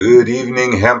Good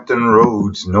evening, Hampton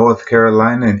Roads, North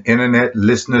Carolina, and internet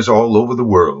listeners all over the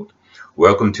world.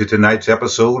 Welcome to tonight's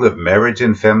episode of Marriage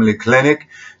and Family Clinic.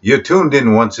 You're tuned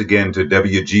in once again to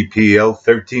WGPL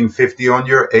 1350 on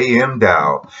your AM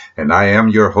dial, and I am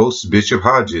your host, Bishop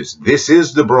Hodges. This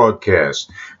is the broadcast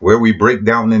where we break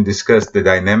down and discuss the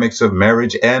dynamics of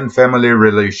marriage and family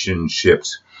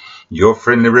relationships. Your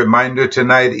friendly reminder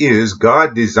tonight is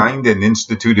God designed and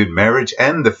instituted marriage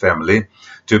and the family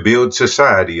to build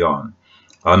society on.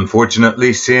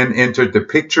 Unfortunately, sin entered the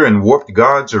picture and warped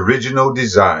God's original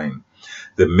design.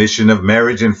 The mission of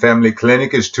Marriage and Family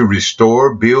Clinic is to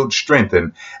restore, build,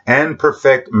 strengthen, and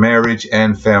perfect marriage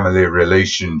and family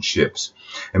relationships.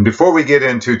 And before we get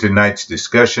into tonight's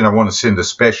discussion, I want to send a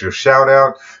special shout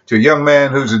out to a young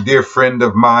man who's a dear friend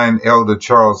of mine, Elder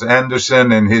Charles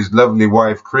Anderson, and his lovely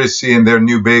wife, Chrissy, and their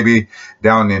new baby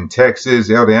down in Texas.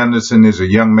 Elder Anderson is a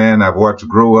young man I've watched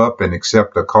grow up and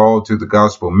accept a call to the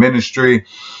gospel ministry.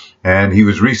 And he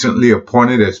was recently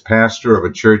appointed as pastor of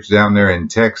a church down there in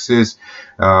Texas.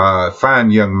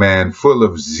 Fine young man, full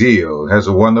of zeal, has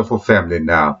a wonderful family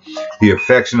now. He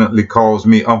affectionately calls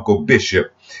me Uncle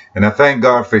Bishop. And I thank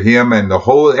God for him and the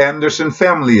whole Anderson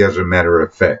family, as a matter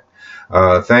of fact.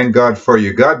 Thank God for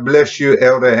you. God bless you,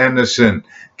 Elder Anderson.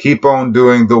 Keep on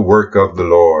doing the work of the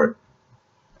Lord.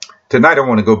 Tonight, I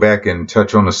want to go back and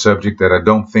touch on a subject that I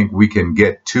don't think we can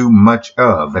get too much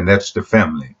of, and that's the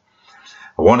family.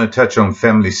 I want to touch on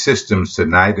family systems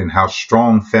tonight and how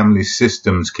strong family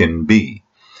systems can be.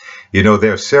 You know,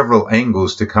 there are several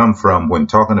angles to come from when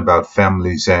talking about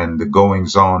families and the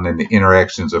goings on and the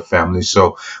interactions of families.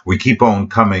 So we keep on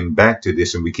coming back to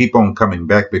this, and we keep on coming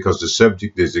back because the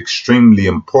subject is extremely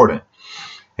important.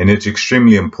 And it's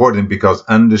extremely important because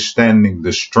understanding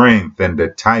the strength and the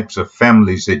types of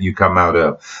families that you come out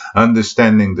of,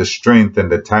 understanding the strength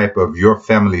and the type of your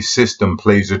family system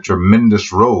plays a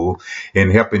tremendous role in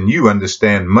helping you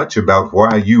understand much about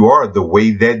why you are the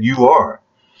way that you are.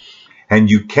 And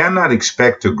you cannot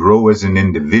expect to grow as an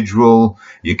individual.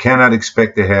 You cannot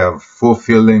expect to have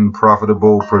fulfilling,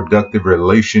 profitable, productive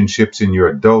relationships in your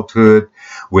adulthood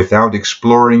without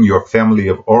exploring your family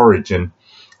of origin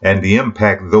and the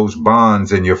impact those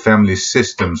bonds and your family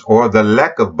systems or the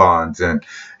lack of bonds and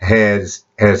has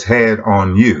had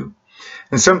on you.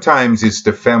 And sometimes it's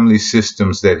the family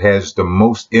systems that has the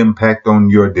most impact on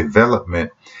your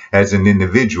development as an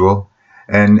individual.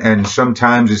 And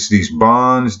sometimes it's these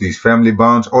bonds, these family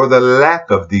bonds, or the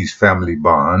lack of these family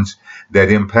bonds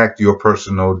that impact your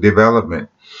personal development.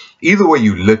 Either way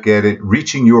you look at it,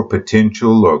 reaching your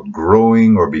potential or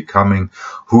growing or becoming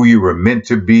who you were meant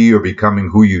to be or becoming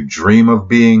who you dream of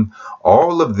being,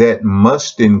 all of that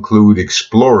must include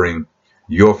exploring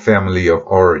your family of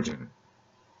origin.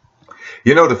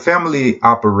 You know, the family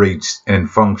operates and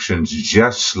functions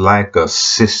just like a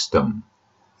system.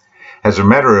 As a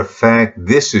matter of fact,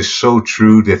 this is so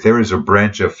true that there is a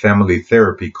branch of family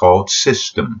therapy called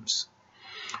systems.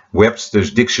 Webster's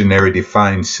dictionary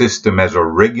defines system as a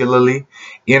regularly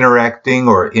interacting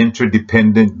or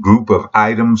interdependent group of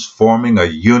items forming a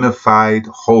unified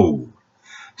whole.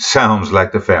 Sounds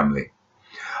like the family.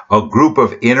 A group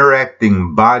of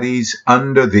interacting bodies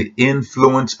under the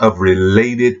influence of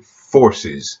related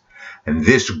forces. And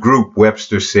this group,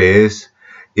 Webster says,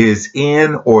 is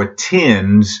in or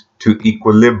tends to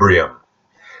equilibrium.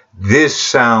 This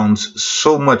sounds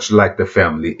so much like the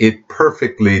family. It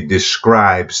perfectly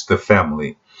describes the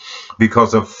family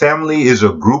because a family is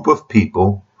a group of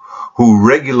people who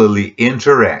regularly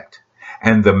interact,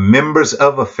 and the members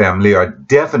of a family are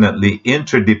definitely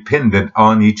interdependent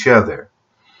on each other.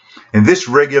 And this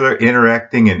regular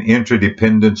interacting and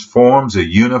interdependence forms a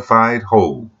unified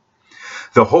whole.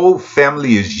 The whole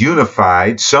family is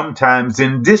unified, sometimes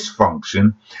in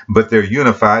dysfunction, but they're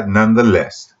unified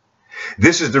nonetheless.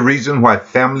 This is the reason why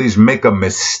families make a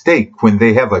mistake when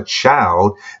they have a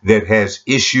child that has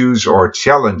issues or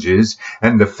challenges,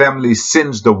 and the family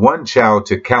sends the one child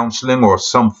to counseling or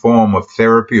some form of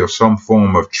therapy or some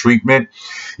form of treatment.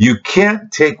 You can't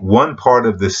take one part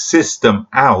of the system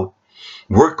out,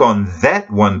 work on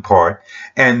that one part,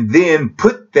 and then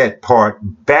put that part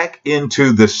back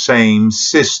into the same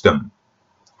system.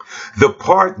 The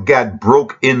part got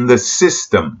broke in the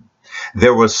system.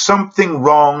 There was something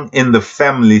wrong in the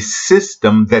family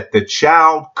system that the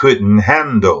child couldn't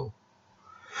handle.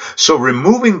 So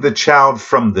removing the child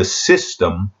from the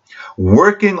system,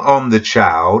 working on the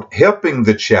child, helping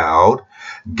the child,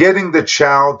 getting the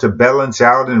child to balance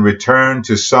out and return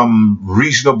to some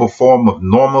reasonable form of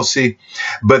normalcy,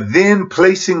 but then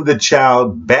placing the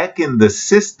child back in the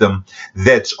system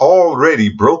that's already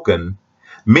broken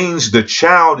means the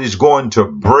child is going to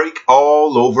break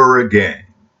all over again.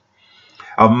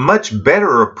 A much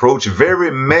better approach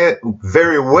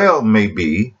very well may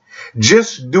be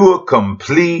just do a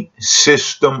complete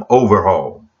system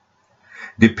overhaul.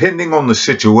 Depending on the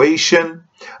situation,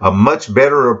 a much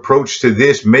better approach to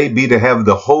this may be to have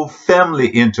the whole family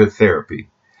enter therapy,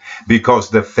 because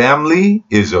the family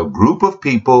is a group of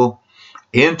people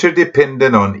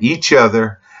interdependent on each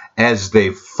other as they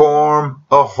form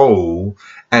a whole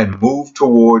and move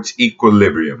towards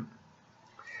equilibrium.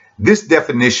 This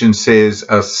definition says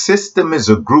a system is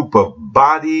a group of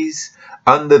bodies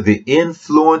under the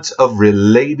influence of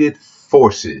related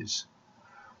forces.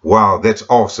 Wow, that's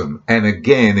awesome. And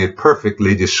again, it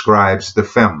perfectly describes the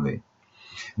family.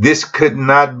 This could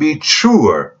not be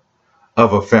truer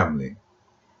of a family.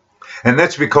 And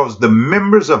that's because the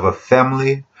members of a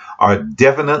family are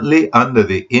definitely under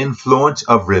the influence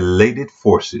of related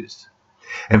forces.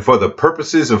 And for the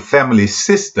purposes of family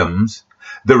systems,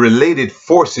 the related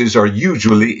forces are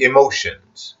usually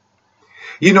emotions.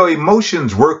 You know,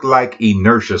 emotions work like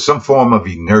inertia, some form of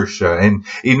inertia. And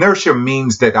inertia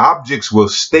means that objects will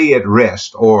stay at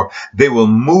rest, or they will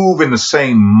move in the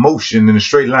same motion in a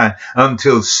straight line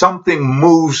until something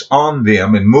moves on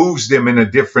them and moves them in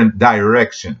a different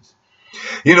direction.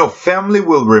 You know, family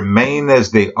will remain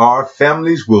as they are.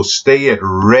 Families will stay at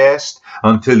rest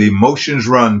until emotions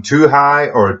run too high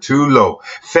or too low.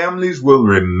 Families will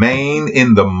remain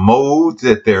in the mode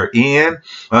that they're in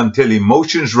until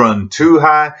emotions run too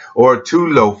high or too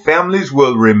low. Families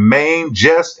will remain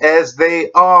just as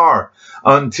they are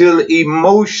until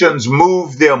emotions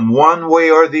move them one way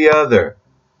or the other.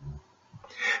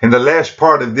 And the last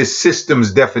part of this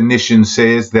system's definition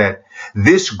says that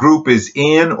this group is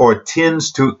in or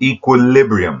tends to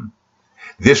equilibrium.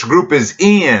 This group is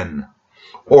in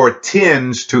or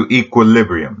tends to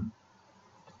equilibrium.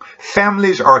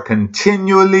 Families are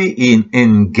continually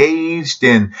engaged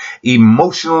in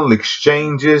emotional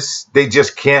exchanges. They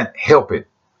just can't help it.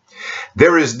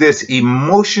 There is this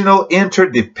emotional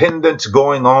interdependence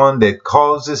going on that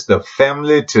causes the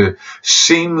family to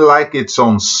seem like it's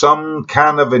on some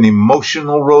kind of an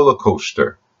emotional roller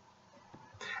coaster.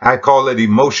 I call it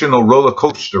emotional roller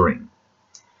coastering.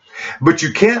 But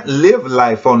you can't live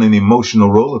life on an emotional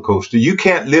roller coaster. You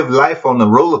can't live life on a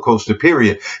roller coaster,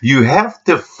 period. You have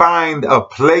to find a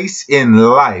place in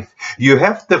life. You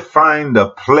have to find a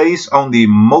place on the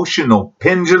emotional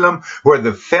pendulum where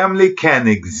the family can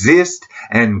exist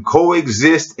and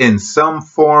coexist in some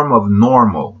form of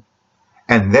normal.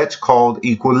 And that's called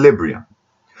equilibrium.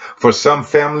 For some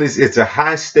families, it's a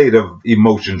high state of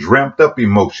emotions, ramped up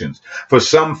emotions. For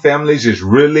some families, it's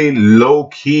really low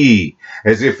key,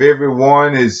 as if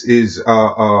everyone is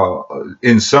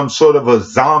in some sort of a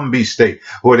zombie state.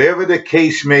 Whatever the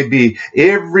case may be,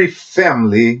 every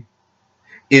family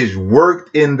is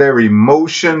worked in their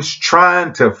emotions,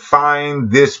 trying to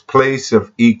find this place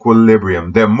of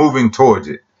equilibrium. They're moving towards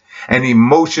it, and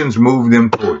emotions move them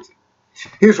towards it.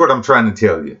 Here's what I'm trying to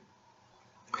tell you.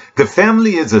 The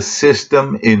family is a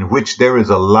system in which there is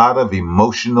a lot of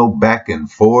emotional back and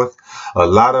forth, a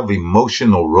lot of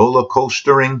emotional roller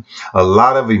coastering, a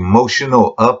lot of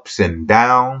emotional ups and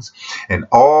downs, and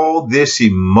all this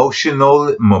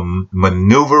emotional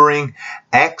maneuvering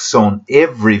acts on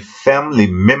every family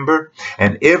member,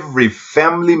 and every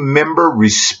family member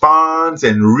responds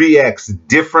and reacts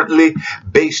differently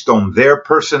based on their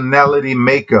personality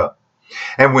makeup.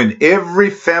 And when every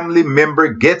family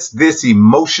member gets this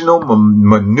emotional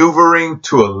maneuvering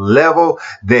to a level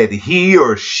that he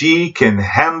or she can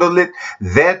handle it,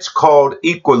 that's called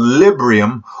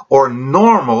equilibrium or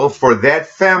normal for that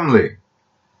family.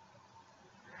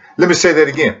 Let me say that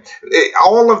again.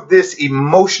 All of this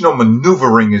emotional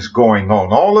maneuvering is going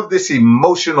on. All of this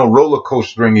emotional roller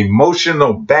coastering,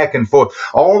 emotional back and forth,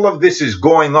 all of this is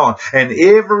going on. And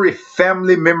every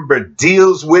family member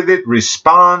deals with it,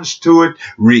 responds to it,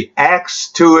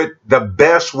 reacts to it the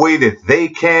best way that they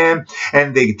can.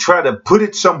 And they try to put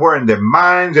it somewhere in their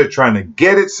minds. They're trying to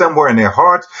get it somewhere in their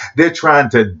hearts. They're trying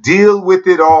to deal with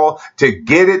it all to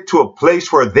get it to a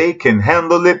place where they can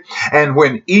handle it. And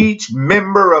when each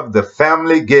member of the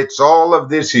family gets all of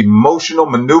this emotional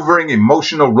maneuvering,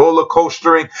 emotional roller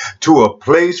coastering to a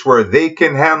place where they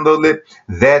can handle it,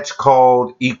 that's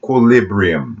called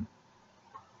equilibrium.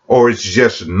 Or it's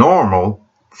just normal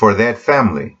for that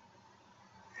family.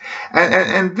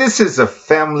 And this is a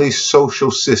family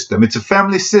social system. It's a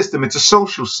family system. It's a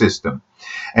social system.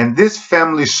 And this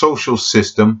family social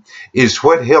system is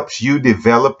what helps you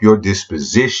develop your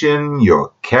disposition,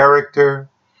 your character,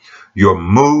 your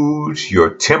moods,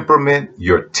 your temperament,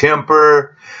 your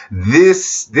temper.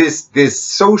 This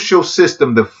social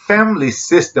system, the family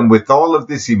system, with all of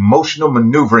this emotional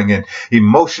maneuvering and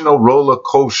emotional roller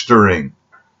coastering,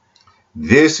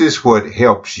 this is what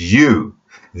helps you.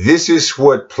 This is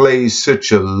what plays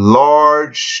such a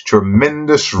large,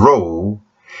 tremendous role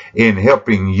in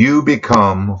helping you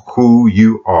become who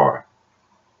you are.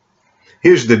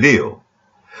 Here's the deal.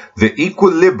 The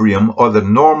equilibrium or the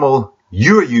normal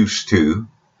you're used to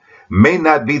may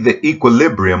not be the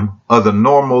equilibrium or the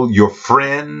normal your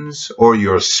friends or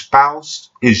your spouse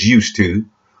is used to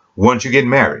once you get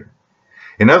married.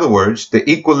 In other words, the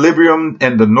equilibrium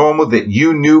and the normal that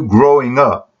you knew growing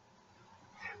up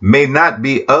may not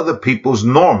be other people's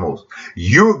normals.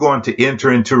 You're going to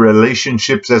enter into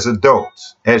relationships as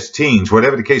adults, as teens,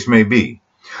 whatever the case may be.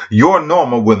 Your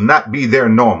normal will not be their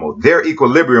normal. Their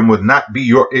equilibrium will not be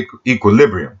your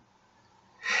equilibrium.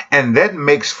 And that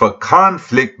makes for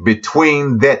conflict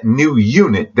between that new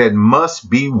unit that must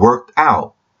be worked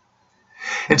out.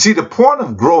 And see, the point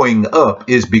of growing up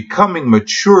is becoming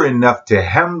mature enough to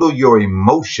handle your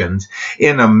emotions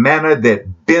in a manner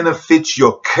that benefits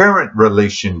your current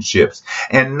relationships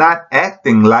and not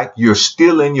acting like you're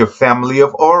still in your family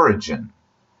of origin.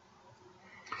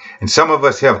 And some of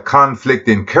us have conflict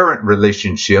in current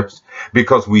relationships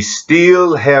because we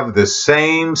still have the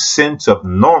same sense of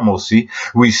normalcy.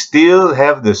 We still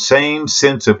have the same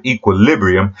sense of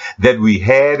equilibrium that we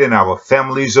had in our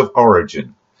families of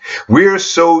origin. We're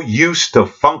so used to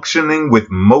functioning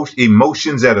with most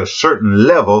emotions at a certain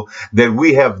level that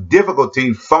we have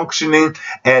difficulty functioning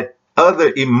at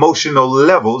other emotional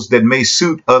levels that may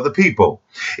suit other people.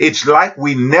 It's like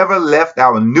we never left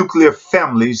our nuclear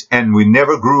families and we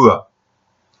never grew up.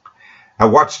 I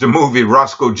watched the movie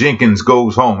Roscoe Jenkins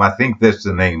Goes Home. I think that's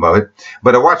the name of it.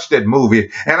 But I watched that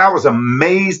movie and I was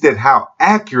amazed at how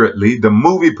accurately the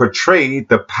movie portrayed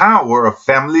the power of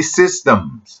family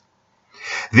systems.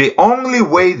 The only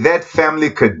way that family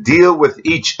could deal with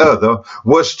each other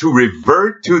was to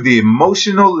revert to the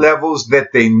emotional levels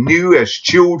that they knew as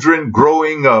children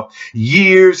growing up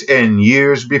years and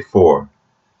years before.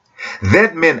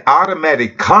 That meant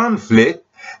automatic conflict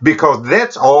because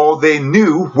that's all they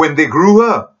knew when they grew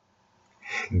up.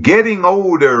 Getting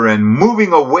older and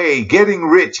moving away, getting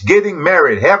rich, getting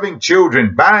married, having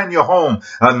children, buying your home,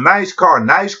 a nice car,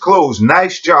 nice clothes,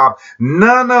 nice job,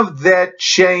 none of that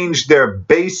changed their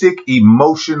basic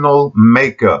emotional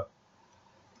makeup.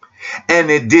 And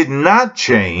it did not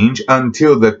change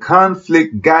until the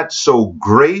conflict got so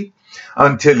great,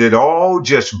 until it all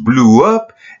just blew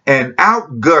up and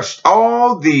outgushed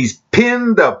all these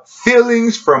pinned up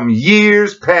feelings from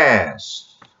years past.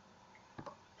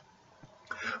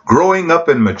 Growing up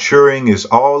and maturing is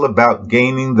all about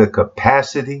gaining the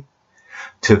capacity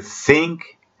to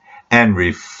think and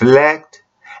reflect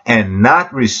and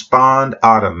not respond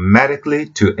automatically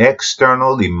to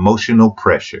external emotional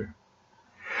pressure.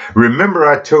 Remember,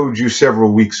 I told you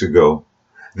several weeks ago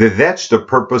that that's the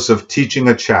purpose of teaching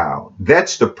a child.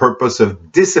 That's the purpose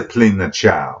of disciplining a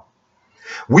child.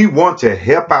 We want to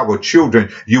help our children.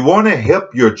 You want to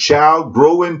help your child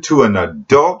grow into an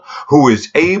adult who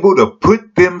is able to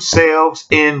put themselves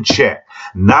in check,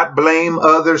 not blame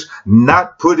others,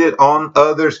 not put it on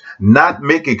others, not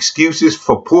make excuses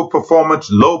for poor performance,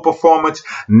 low performance,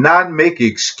 not make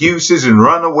excuses and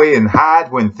run away and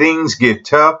hide when things get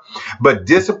tough. But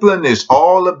discipline is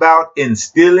all about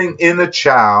instilling in a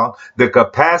child the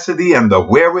capacity and the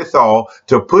wherewithal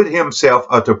to put himself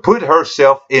or to put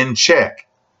herself in check.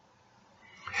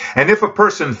 And if a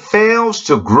person fails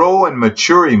to grow and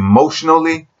mature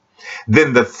emotionally,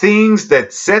 then the things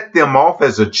that set them off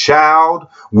as a child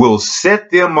will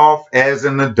set them off as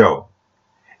an adult.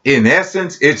 In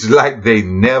essence, it's like they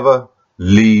never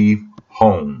leave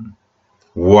home.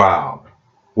 Wow.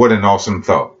 What an awesome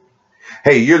thought.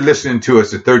 Hey, you're listening to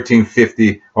us at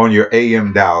 1350 on your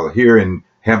AM dial here in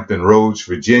Hampton Roads,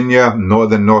 Virginia,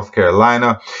 Northern North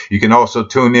Carolina. You can also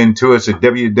tune in to us at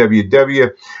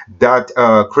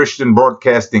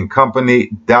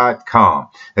www.christianbroadcastingcompany.com.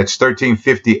 That's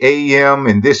 1350 AM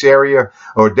in this area,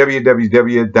 or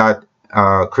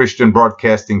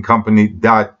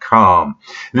www.christianbroadcastingcompany.com.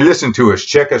 Listen to us.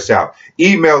 Check us out.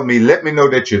 Email me. Let me know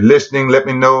that you're listening. Let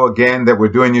me know again that we're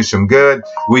doing you some good.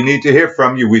 We need to hear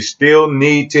from you. We still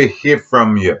need to hear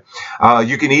from you.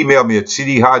 You can email me at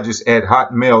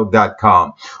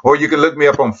cdhodges@hotmail.com, or you can look me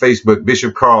up on Facebook,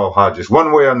 Bishop Carl Hodges.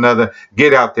 One way or another,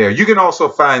 get out there. You can also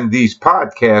find these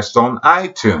podcasts on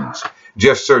iTunes.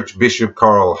 Just search Bishop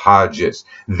Carl Hodges.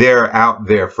 They're out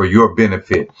there for your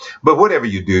benefit. But whatever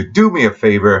you do, do me a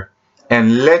favor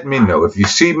And let me know. If you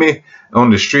see me on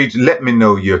the streets, let me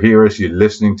know you're here, you're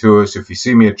listening to us. If you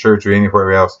see me at church or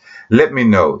anywhere else, let me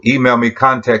know. Email me,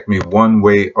 contact me one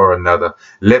way or another.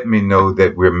 Let me know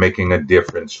that we're making a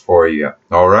difference for you.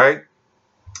 All right?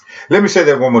 Let me say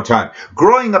that one more time.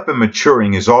 Growing up and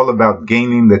maturing is all about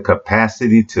gaining the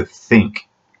capacity to think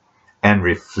and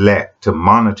reflect, to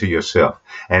monitor yourself,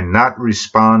 and not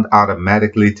respond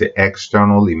automatically to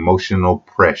external emotional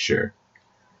pressure.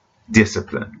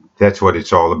 Discipline. That's what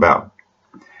it's all about.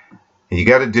 And you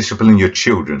got to discipline your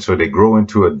children so they grow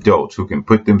into adults who can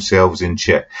put themselves in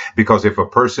check. Because if a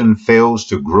person fails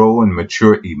to grow and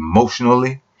mature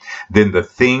emotionally, then the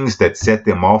things that set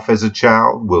them off as a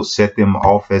child will set them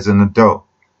off as an adult.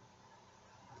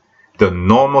 The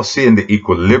normalcy and the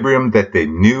equilibrium that they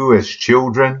knew as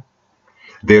children,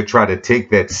 they'll try to take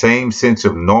that same sense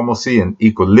of normalcy and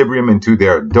equilibrium into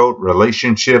their adult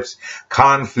relationships.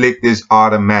 Conflict is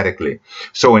automatically.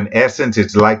 So in essence,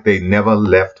 it's like they never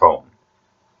left home.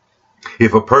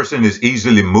 If a person is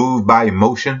easily moved by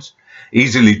emotions,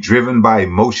 easily driven by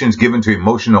emotions, given to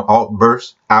emotional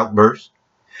outbursts,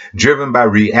 driven by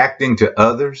reacting to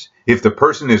others, if the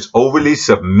person is overly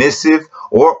submissive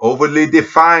or overly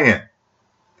defiant,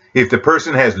 if the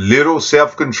person has little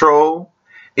self-control,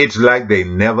 it's like they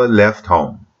never left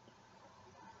home.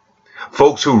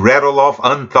 Folks who rattle off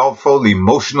unthoughtful,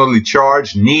 emotionally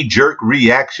charged, knee-jerk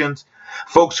reactions,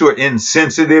 folks who are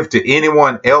insensitive to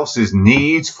anyone else's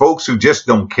needs, folks who just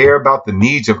don't care about the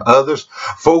needs of others,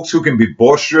 folks who can be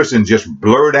boisterous and just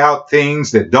blurt out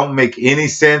things that don't make any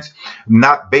sense,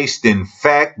 not based in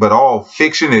fact, but all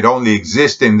fiction. It only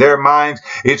exists in their minds.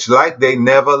 It's like they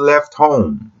never left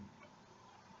home.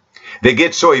 They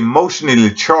get so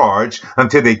emotionally charged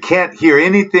until they can't hear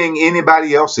anything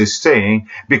anybody else is saying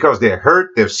because they're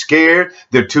hurt, they're scared,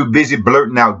 they're too busy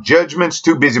blurting out judgments,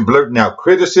 too busy blurting out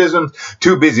criticisms,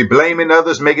 too busy blaming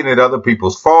others, making it other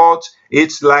people's faults.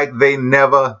 It's like they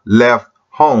never left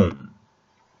home.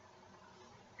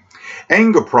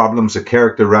 Anger problems are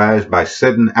characterized by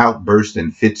sudden outbursts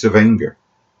and fits of anger.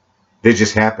 They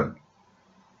just happen.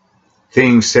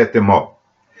 Things set them off.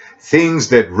 Things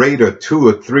that rate a 2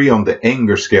 or 3 on the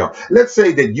anger scale. Let's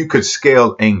say that you could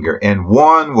scale anger, and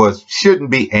 1 was shouldn't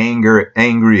be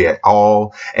angry at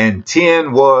all, and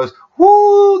 10 was,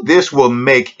 whoo, this will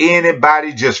make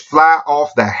anybody just fly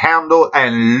off the handle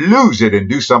and lose it and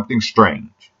do something strange.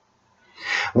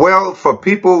 Well, for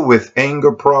people with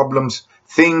anger problems,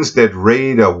 things that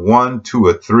rate a 1, 2,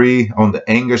 or 3 on the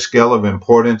anger scale of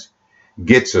importance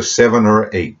gets a 7 or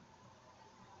 8.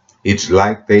 It's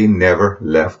like they never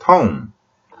left home.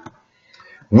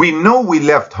 We know we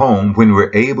left home when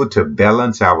we're able to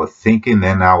balance our thinking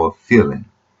and our feeling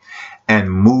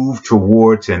and move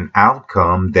towards an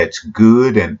outcome that's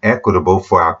good and equitable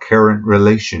for our current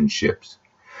relationships.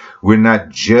 We're not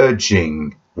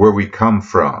judging where we come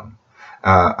from.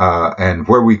 And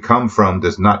where we come from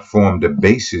does not form the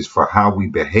basis for how we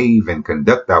behave and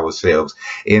conduct ourselves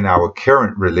in our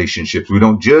current relationships. We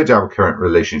don't judge our current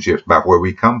relationships by where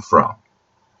we come from.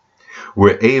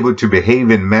 We're able to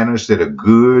behave in manners that are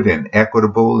good and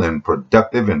equitable and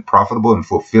productive and profitable and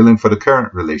fulfilling for the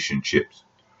current relationships.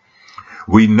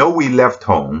 We know we left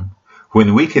home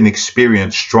when we can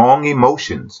experience strong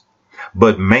emotions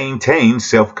but maintain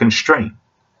self-constraint.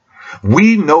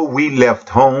 We know we left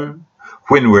home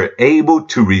when we're able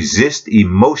to resist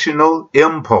emotional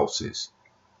impulses.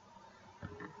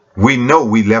 We know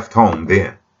we left home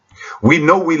then. We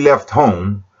know we left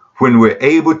home when we're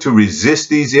able to resist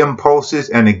these impulses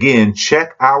and again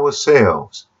check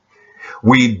ourselves.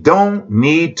 We don't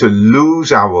need to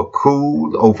lose our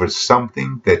cool over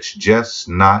something that's just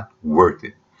not worth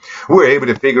it. We're able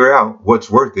to figure out what's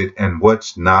worth it and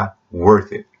what's not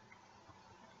worth it.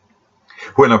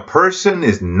 When a person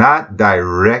is not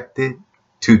directed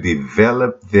to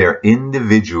develop their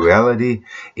individuality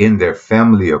in their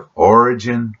family of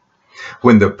origin,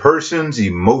 when the person's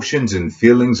emotions and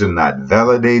feelings are not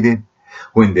validated,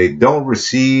 when they don't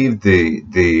receive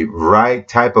the right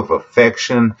type of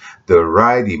affection, the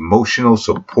right emotional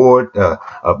support,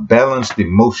 a balanced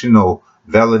emotional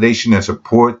validation and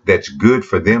support that's good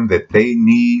for them that they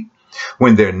need,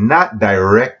 when they're not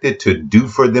directed to do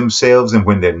for themselves and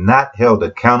when they're not held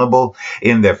accountable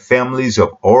in their families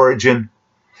of origin,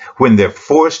 when they're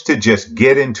forced to just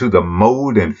get into the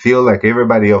mode and feel like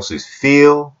everybody else's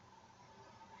feel,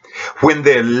 when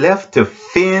they're left to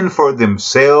fend for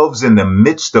themselves in the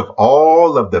midst of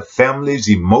all of the family's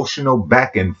emotional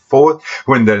back and forth,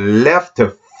 when they're left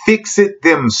to fix it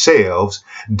themselves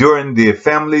during the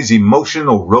family's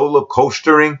emotional roller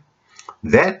coastering,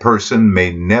 that person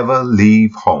may never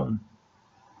leave home.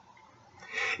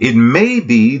 It may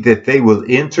be that they will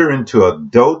enter into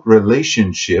adult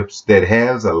relationships that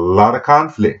has a lot of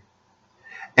conflict,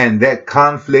 and that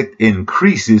conflict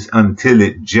increases until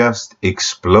it just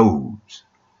explodes.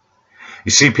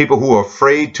 You see, people who are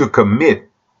afraid to commit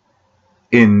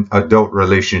in adult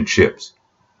relationships,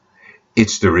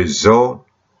 it's the result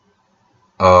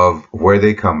of where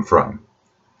they come from.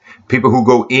 People who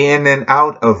go in and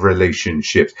out of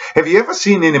relationships. Have you ever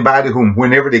seen anybody whom,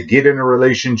 whenever they get in a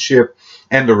relationship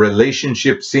and the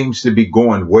relationship seems to be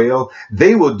going well,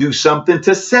 they will do something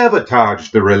to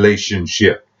sabotage the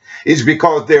relationship? It's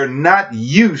because they're not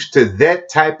used to that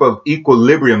type of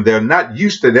equilibrium. They're not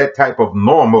used to that type of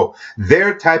normal.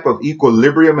 Their type of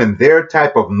equilibrium and their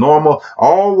type of normal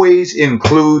always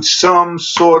includes some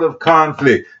sort of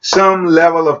conflict, some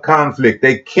level of conflict.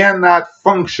 They cannot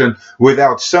function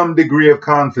without some degree of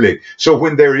conflict. So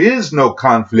when there is no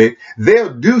conflict,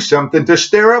 they'll do something to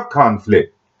stir up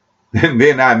conflict. And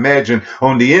then I imagine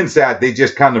on the inside, they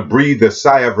just kind of breathe a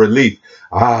sigh of relief.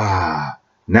 Ah,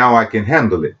 now I can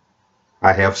handle it.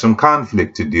 I have some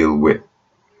conflict to deal with.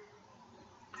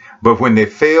 But when they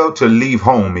fail to leave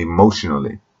home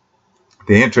emotionally,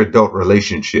 they enter adult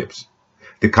relationships.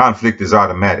 The conflict is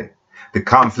automatic. The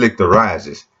conflict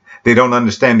arises. They don't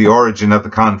understand the origin of the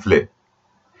conflict.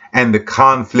 And the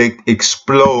conflict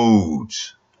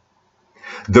explodes.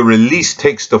 The release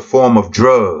takes the form of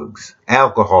drugs,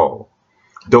 alcohol,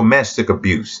 domestic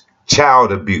abuse,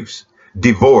 child abuse,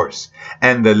 divorce,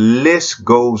 and the list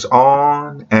goes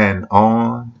on and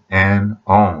on and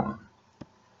on.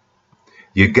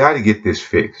 You got to get this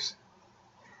fixed.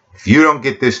 If you don't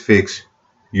get this fixed,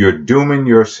 you're dooming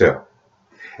yourself.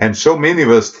 And so many of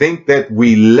us think that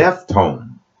we left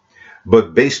home,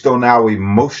 but based on our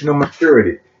emotional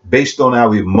maturity, based on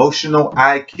our emotional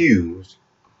IQs,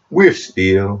 we're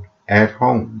still at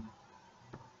home.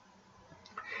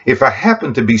 If I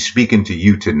happen to be speaking to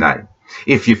you tonight,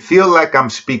 if you feel like I'm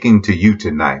speaking to you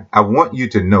tonight, I want you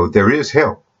to know there is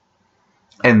help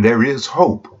and there is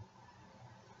hope.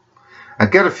 I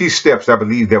got a few steps I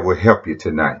believe that will help you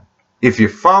tonight. If you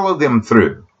follow them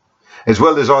through, as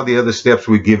well as all the other steps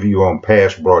we give you on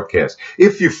past broadcasts,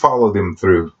 if you follow them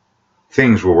through,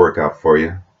 things will work out for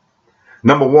you.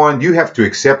 Number one, you have to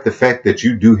accept the fact that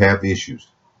you do have issues.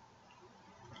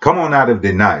 Come on out of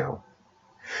denial.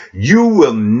 You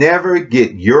will never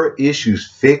get your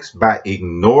issues fixed by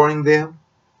ignoring them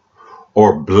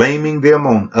or blaming them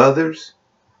on others.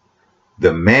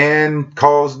 The man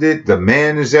caused it, the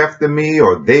man is after me,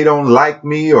 or they don't like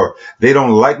me, or they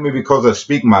don't like me because I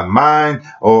speak my mind,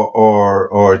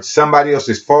 or it's somebody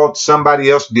else's fault. Somebody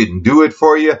else didn't do it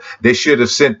for you. They should have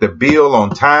sent the bill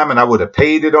on time and I would have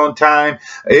paid it on time.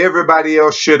 Everybody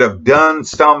else should have done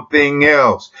something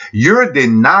else. You're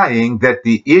denying that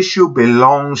the issue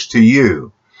belongs to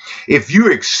you. If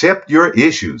you accept your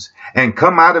issues and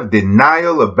come out of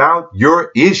denial about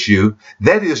your issue,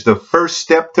 that is the first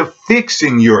step to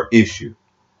fixing your issue.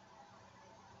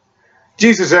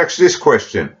 Jesus asked this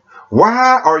question: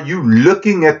 why are you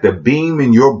looking at the beam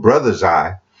in your brother's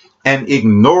eye and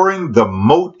ignoring the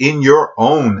mote in your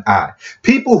own eye?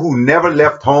 People who never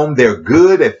left home, they're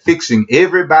good at fixing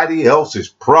everybody else's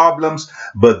problems,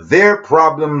 but their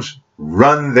problems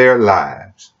run their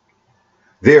lives.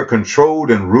 They are controlled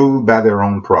and ruled by their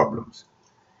own problems.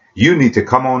 You need to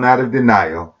come on out of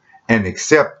denial and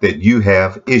accept that you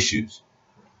have issues.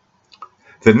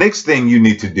 The next thing you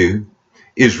need to do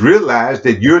is realize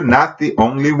that you're not the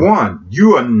only one.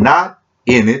 You are not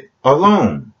in it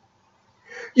alone.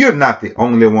 You're not the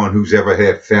only one who's ever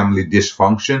had family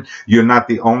dysfunction. You're not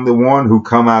the only one who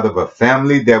come out of a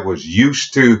family that was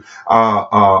used to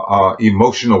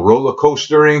emotional roller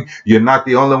coastering. You're not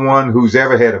the only one who's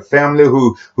ever had a family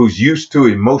who's used to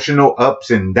emotional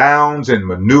ups and downs and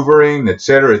maneuvering,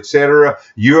 etc., etc.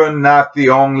 You're not the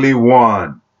only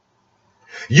one.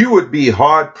 You would be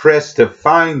hard pressed to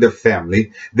find a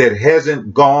family that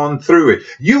hasn't gone through it.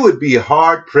 You would be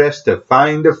hard pressed to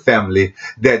find a family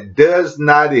that does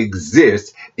not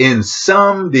exist in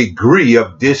some degree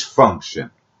of dysfunction.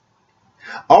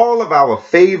 All of our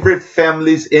favorite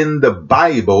families in the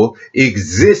Bible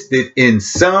existed in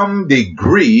some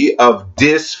degree of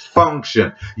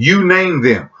dysfunction. You name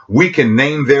them, we can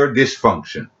name their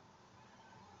dysfunction.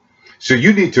 So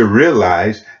you need to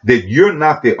realize that you're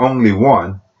not the only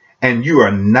one and you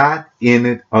are not in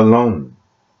it alone.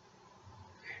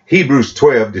 Hebrews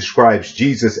 12 describes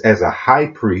Jesus as a high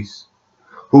priest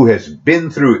who has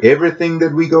been through everything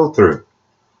that we go through.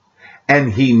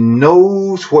 And he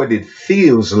knows what it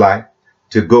feels like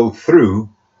to go through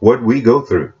what we go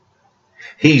through.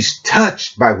 He's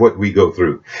touched by what we go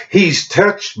through. He's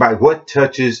touched by what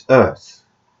touches us.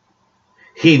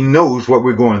 He knows what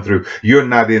we're going through. You're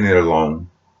not in it alone.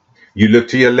 You look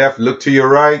to your left, look to your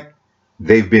right.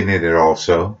 They've been in it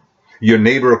also. Your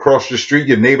neighbor across the street,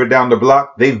 your neighbor down the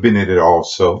block, they've been in it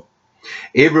also.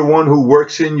 Everyone who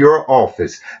works in your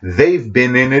office, they've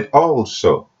been in it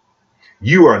also.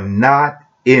 You are not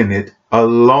in it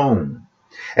alone.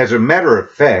 As a matter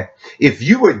of fact, if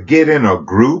you would get in a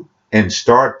group and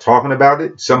start talking about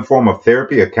it, some form of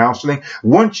therapy or counseling,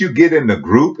 once you get in the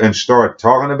group and start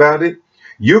talking about it,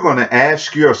 you're going to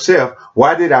ask yourself,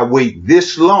 why did I wait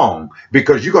this long?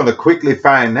 Because you're going to quickly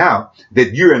find out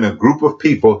that you're in a group of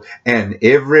people and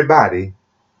everybody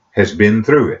has been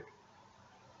through it.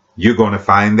 You're going to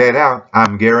find that out.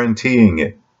 I'm guaranteeing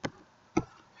it.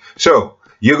 So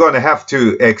you're going to have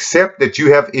to accept that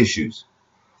you have issues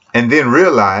and then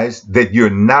realize that you're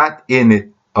not in it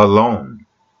alone.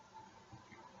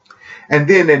 And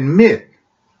then admit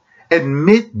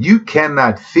you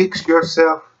cannot fix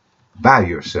yourself by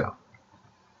yourself.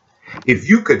 If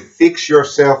you could fix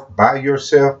yourself by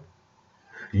yourself,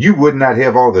 you would not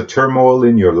have all the turmoil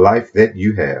in your life that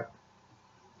you have.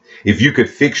 If you could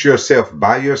fix yourself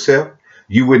by yourself,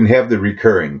 you wouldn't have the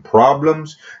recurring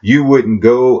problems. You wouldn't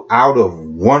go out of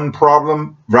one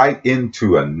problem right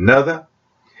into another.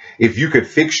 If you could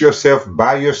fix yourself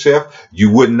by yourself,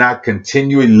 you would not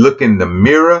continually look in the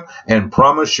mirror and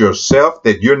promise yourself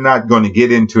that you're not going to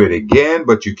get into it again,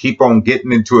 but you keep on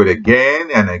getting into it again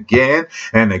and again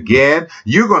and again.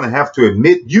 You're going to have to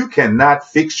admit you cannot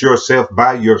fix yourself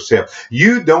by yourself.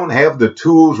 You don't have the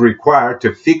tools required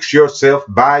to fix yourself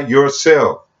by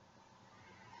yourself.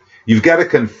 You've got to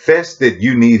confess that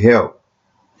you need help.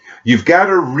 You've got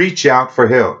to reach out for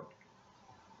help.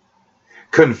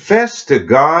 Confess to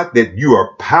God that you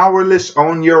are powerless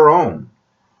on your own.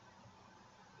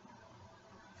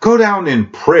 Go down in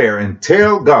prayer and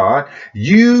tell God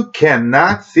you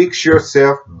cannot fix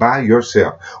yourself by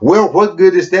yourself. Well, what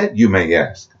good is that, you may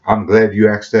ask? I'm glad you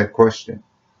asked that question.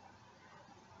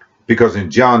 Because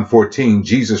in John 14,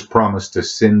 Jesus promised to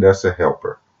send us a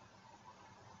helper.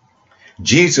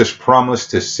 Jesus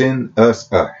promised to send us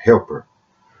a helper,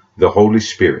 the Holy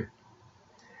Spirit.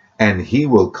 And he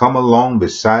will come along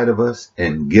beside of us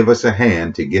and give us a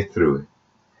hand to get through it.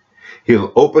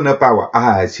 He'll open up our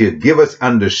eyes. He'll give us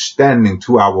understanding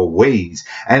to our ways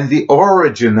and the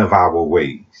origin of our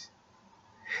ways.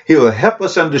 He'll help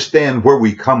us understand where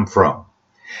we come from.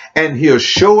 And he'll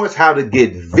show us how to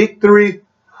get victory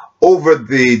over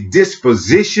the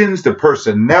dispositions, the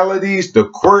personalities, the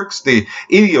quirks, the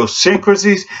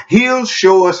idiosyncrasies. He'll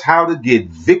show us how to get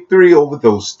victory over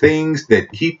those things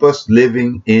that keep us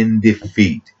living in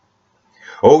defeat.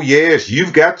 Oh, yes,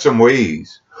 you've got some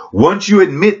ways. Once you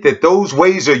admit that those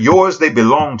ways are yours, they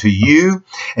belong to you,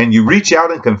 and you reach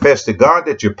out and confess to God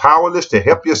that you're powerless to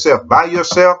help yourself by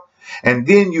yourself, and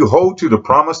then you hold to the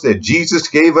promise that Jesus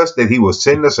gave us that he will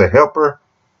send us a helper,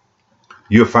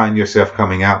 you'll find yourself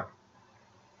coming out.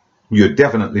 You'll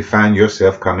definitely find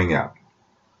yourself coming out.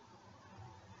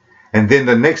 And then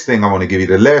the next thing I want to give you,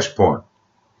 the last point,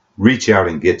 reach out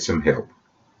and get some help.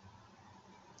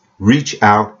 Reach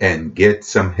out and get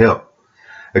some help.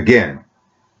 Again,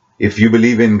 if you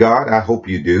believe in God, I hope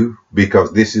you do,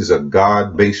 because this is a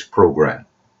God-based program.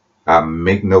 I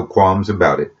make no qualms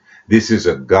about it. This is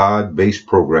a God-based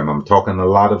program. I'm talking a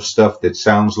lot of stuff that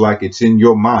sounds like it's in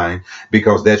your mind,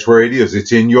 because that's where it is.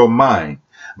 It's in your mind.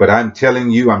 But I'm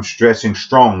telling you, I'm stressing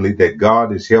strongly that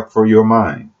God is help for your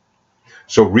mind.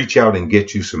 So reach out and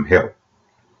get you some help,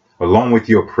 along with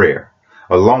your prayer,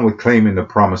 along with claiming the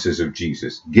promises of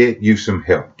Jesus. Get you some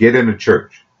help. Get in a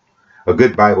church, a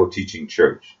good Bible teaching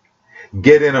church.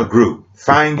 Get in a group.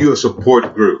 Find you a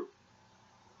support group.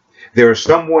 There is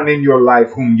someone in your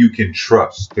life whom you can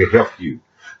trust to help you,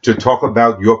 to talk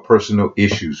about your personal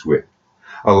issues with.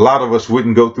 A lot of us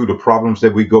wouldn't go through the problems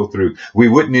that we go through. We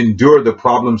wouldn't endure the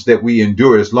problems that we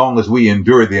endure as long as we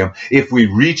endure them if we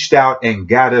reached out and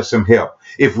got us some help.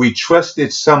 If we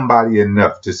trusted somebody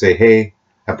enough to say, hey,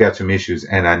 I've got some issues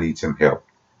and I need some help.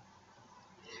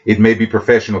 It may be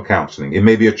professional counseling. It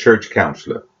may be a church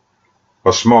counselor,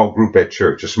 a small group at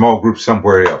church, a small group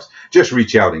somewhere else. Just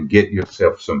reach out and get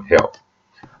yourself some help.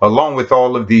 Along with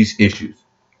all of these issues,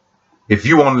 if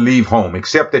you want to leave home,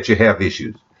 accept that you have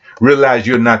issues. Realize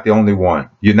you're not the only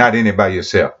one. You're not in it by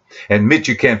yourself. Admit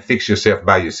you can't fix yourself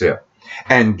by yourself.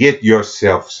 And get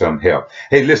yourself some help.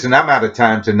 Hey, listen, I'm out of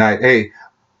time tonight. Hey,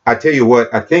 I tell you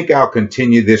what, I think I'll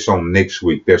continue this on next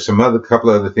week. There's some other couple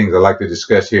of other things I'd like to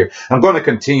discuss here. I'm going to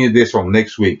continue this on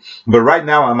next week. But right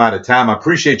now I'm out of time. I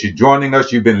appreciate you joining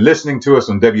us. You've been listening to us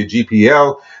on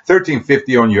WGPL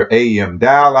 1350 on your AM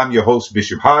dial. I'm your host,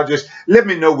 Bishop Hodges. Let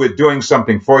me know we're doing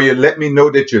something for you. Let me know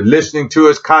that you're listening to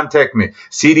us. Contact me,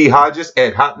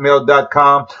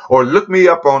 cdhodges@hotmail.com, or look me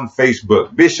up on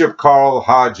Facebook, Bishop Carl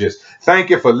Hodges. Thank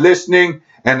you for listening.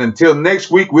 And until next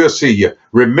week, we'll see you.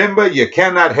 Remember, you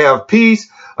cannot have peace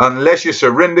unless you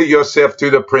surrender yourself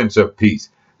to the Prince of Peace.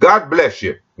 God bless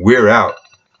you. We're out.